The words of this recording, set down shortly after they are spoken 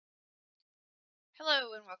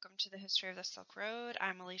Hello and welcome to the History of the Silk Road.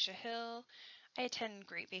 I'm Alicia Hill. I attend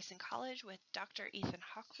Great Basin College with Dr. Ethan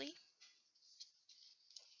Hockley.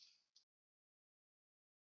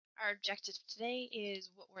 Our objective today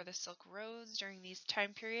is what were the Silk Roads during these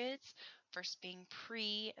time periods, first being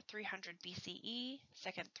pre-300 BCE,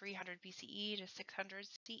 second 300 BCE to 600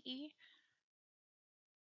 CE,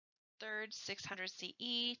 third 600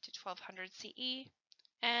 CE to 1200 CE,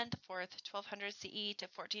 and the fourth 1200 CE to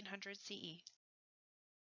 1400 CE.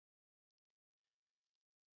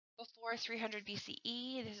 Before 300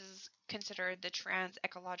 BCE, this is considered the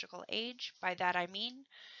trans-ecological age. By that I mean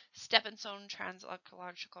step-and-stone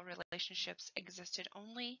trans-ecological relationships existed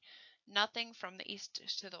only, nothing from the east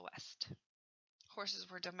to the west. Horses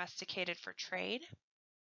were domesticated for trade.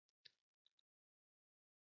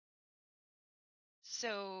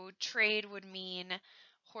 So trade would mean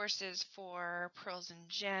horses for pearls and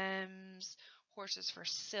gems, horses for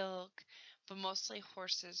silk, but mostly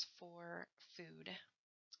horses for food,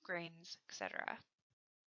 grains, etc.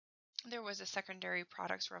 There was a secondary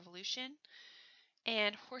products revolution,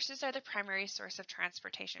 and horses are the primary source of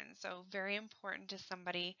transportation, so very important to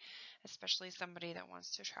somebody, especially somebody that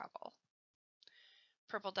wants to travel.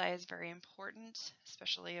 Purple dye is very important,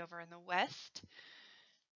 especially over in the west.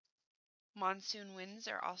 Monsoon winds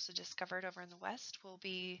are also discovered over in the west.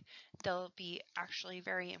 They'll be actually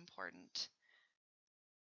very important,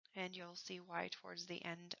 and you'll see why towards the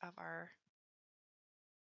end of our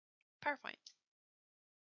PowerPoint.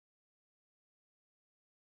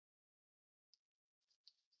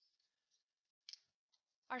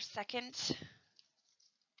 Our second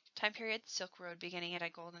time period, Silk Road beginning at a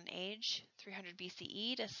golden age, 300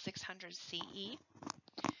 BCE to 600 CE.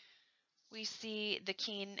 We see the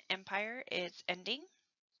Qin Empire is ending,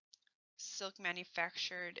 silk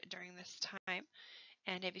manufactured during this time,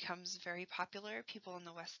 and it becomes very popular. People in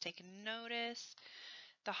the West take notice.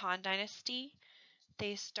 The Han Dynasty,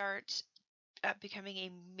 they start becoming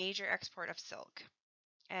a major export of silk,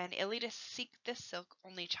 and elitists seek this silk.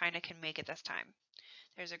 Only China can make it this time.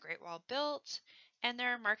 There's a Great Wall built, and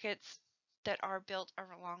there are markets that are built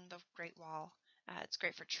along the Great Wall. It's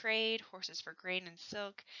great for trade, horses for grain and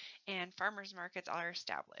silk, and farmers markets are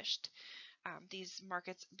established. These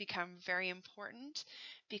markets become very important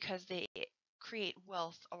because they create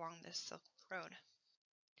wealth along this Silk Road.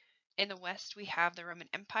 In the West, we have the Roman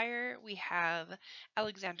Empire. We have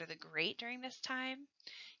Alexander the Great during this time.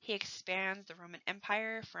 He expands the Roman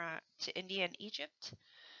Empire to India and Egypt.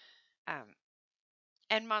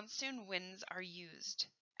 And monsoon winds are used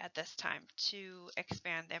at this time to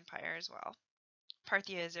expand the empire as well.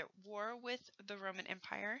 Parthia is at war with the Roman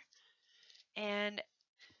Empire, and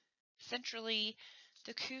centrally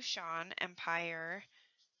the Kushan Empire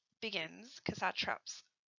begins. Kshatriyas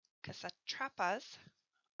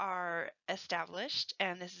are established,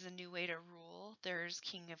 and this is a new way to rule. There's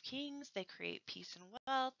King of Kings. They create peace and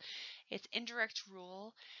wealth. It's indirect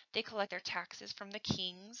rule. They collect their taxes from the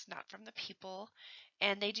kings, not from the people,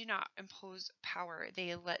 and they do not impose power.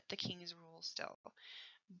 They let the kings rule still.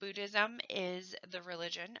 Buddhism is the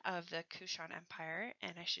religion of the Kushan Empire,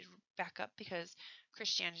 and I should back up because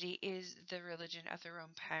Christianity is the religion of the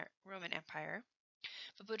Roman Empire.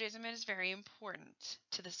 But Buddhism is very important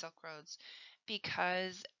to the Silk Roads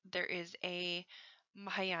because there is a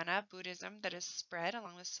Mahayana Buddhism that is spread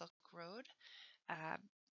along the Silk Road.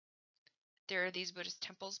 There are these Buddhist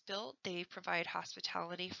temples built. They provide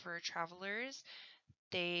hospitality for travelers.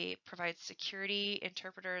 They provide security,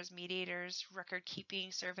 interpreters, mediators,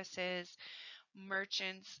 record-keeping services.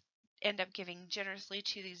 Merchants end up giving generously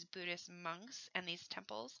to these Buddhist monks and these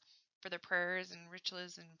temples for their prayers and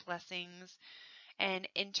rituals and blessings. And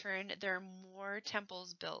in turn, there are more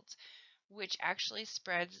temples built, which actually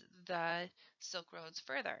spreads the Silk Roads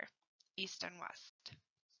further, east and west.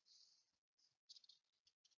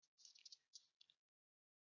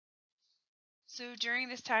 So during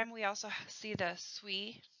this time, we also see the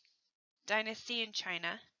Sui dynasty in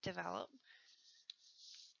China develop,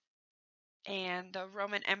 and the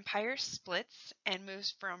Roman Empire splits and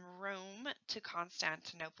moves from Rome to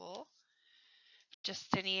Constantinople.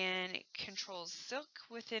 Justinian controls silk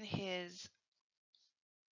within his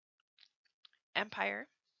empire,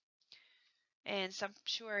 and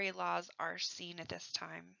sumptuary laws are seen at this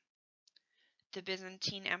time. The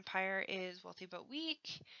Byzantine Empire is wealthy but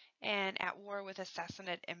weak and at war with the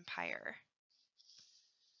Sassanid Empire.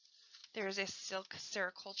 There is a silk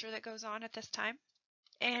sericulture that goes on at this time,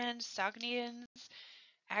 and Sogdians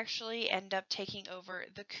actually end up taking over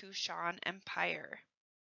the Kushan Empire.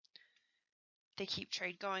 They keep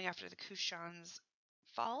trade going after the Kushans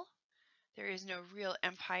fall. There is no real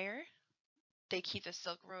empire. They keep the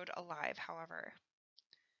Silk Road alive, however.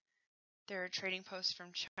 There are trading posts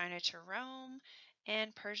from China to Rome,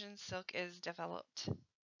 and Persian silk is developed.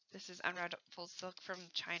 This is unraveled silk from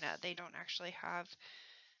China. They don't actually have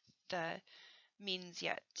the means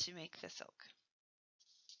yet to make the silk.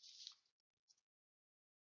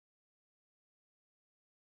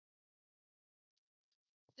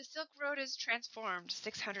 The Silk Road is transformed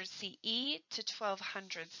 600 CE to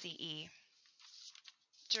 1200 CE.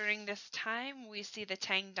 During this time, we see the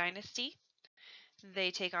Tang Dynasty.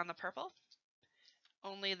 They take on the purple.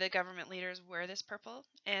 Only the government leaders wear this purple,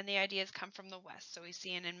 and the ideas come from the West. So we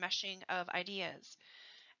see an enmeshing of ideas.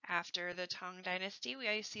 After the Tang Dynasty,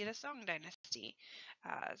 we see the Song Dynasty.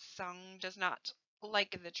 Song does not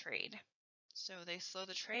like the trade, so they slow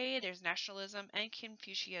the trade. There's nationalism and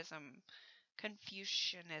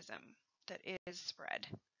Confucianism that is spread.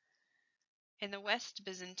 In the West,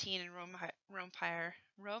 Byzantine and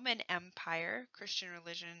Roman Empire, Christian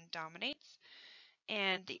religion dominates,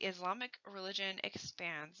 and the Islamic religion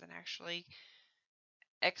expands and actually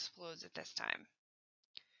explodes at this time.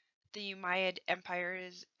 The Umayyad Empire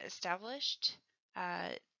is established.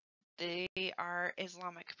 They are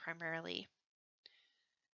Islamic primarily.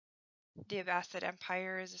 The Abbasid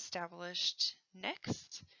Empire is established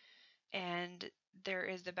next, and there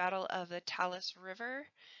is the Battle of the Talas River.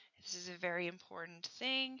 This is a very important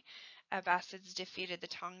thing. Abbasids defeated the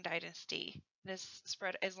Tang Dynasty. This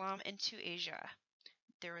spread Islam into Asia.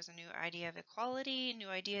 There was a new idea of equality, new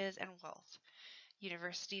ideas, and wealth.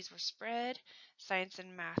 Universities were spread, science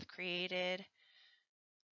and math created,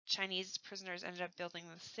 Chinese prisoners ended up building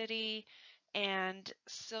the city, and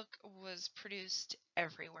silk was produced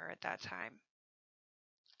everywhere at that time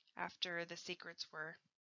after the secrets were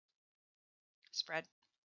spread.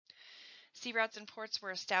 Sea routes and ports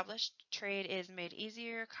were established, trade is made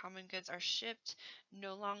easier, common goods are shipped.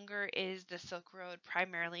 No longer is the Silk Road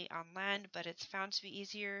primarily on land, but it's found to be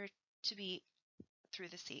easier to be through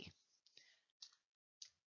the sea.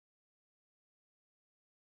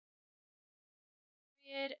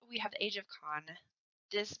 We have the Age of Khan.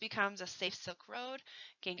 This becomes a safe Silk Road.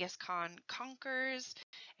 Genghis Khan conquers,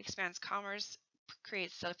 expands commerce,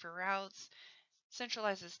 creates safer routes,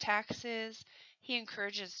 centralizes taxes. He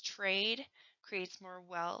encourages trade, creates more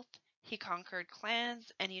wealth. He conquered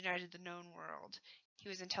clans and united the known world. He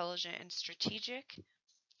was intelligent and strategic.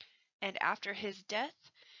 And after his death,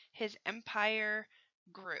 his empire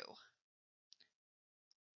grew.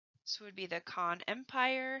 This would be the Khan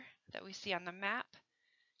Empire that we see on the map.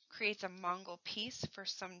 Creates a Mongol peace for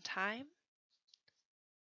some time.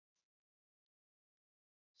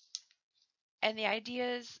 And the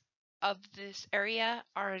ideas of this area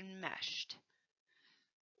are enmeshed.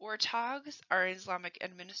 Ortogs are Islamic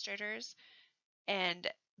administrators,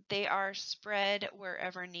 and they are spread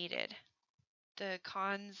wherever needed. The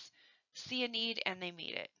Khans see a need and they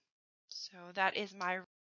meet it. So that is my Silk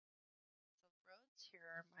Roads. Here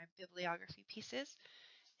are my bibliography pieces,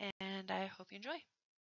 and I hope you enjoy.